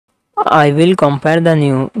I will compare the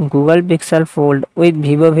new Google Pixel Fold with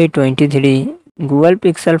Vivo V23. Google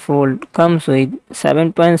Pixel Fold comes with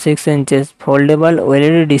 7.6 inches foldable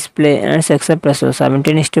OLED display and success ratio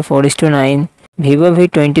 17:4:9. Vivo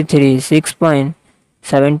V23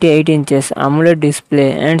 6.78 inches AMOLED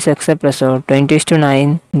display and success ratio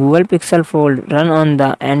 20:9. Google Pixel Fold run on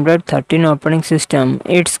the Android 13 operating system.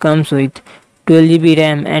 It comes with 12 GB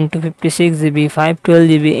RAM and 256 GB 512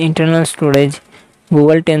 GB internal storage.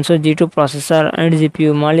 Google Tensor G2 processor and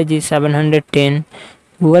GPU Mali G710.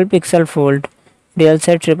 Google Pixel Fold real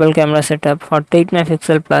set triple camera setup 48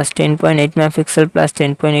 megapixel plus 10.8 megapixel plus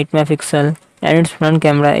 10.8 megapixel and its front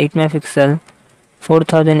camera 8 megapixel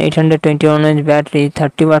 4821 mAh battery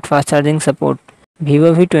 30 watt fast charging support.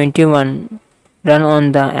 Vivo V21 run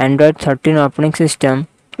on the Android 13 operating system.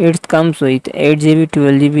 It comes with 8 GB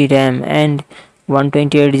 12 GB RAM and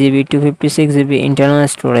 128 GB 256 GB internal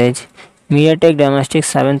storage. MediaTek Dimensity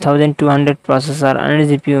 7200 processor and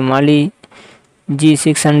GPU Mali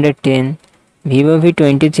G610. Vivo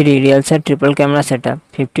V23 real set triple camera setup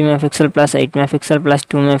 50 megapixel plus 8 megapixel plus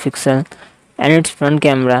 2 megapixel and its front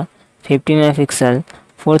camera 50 megapixel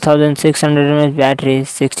 4600 mAh battery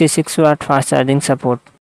 66 watt fast charging support.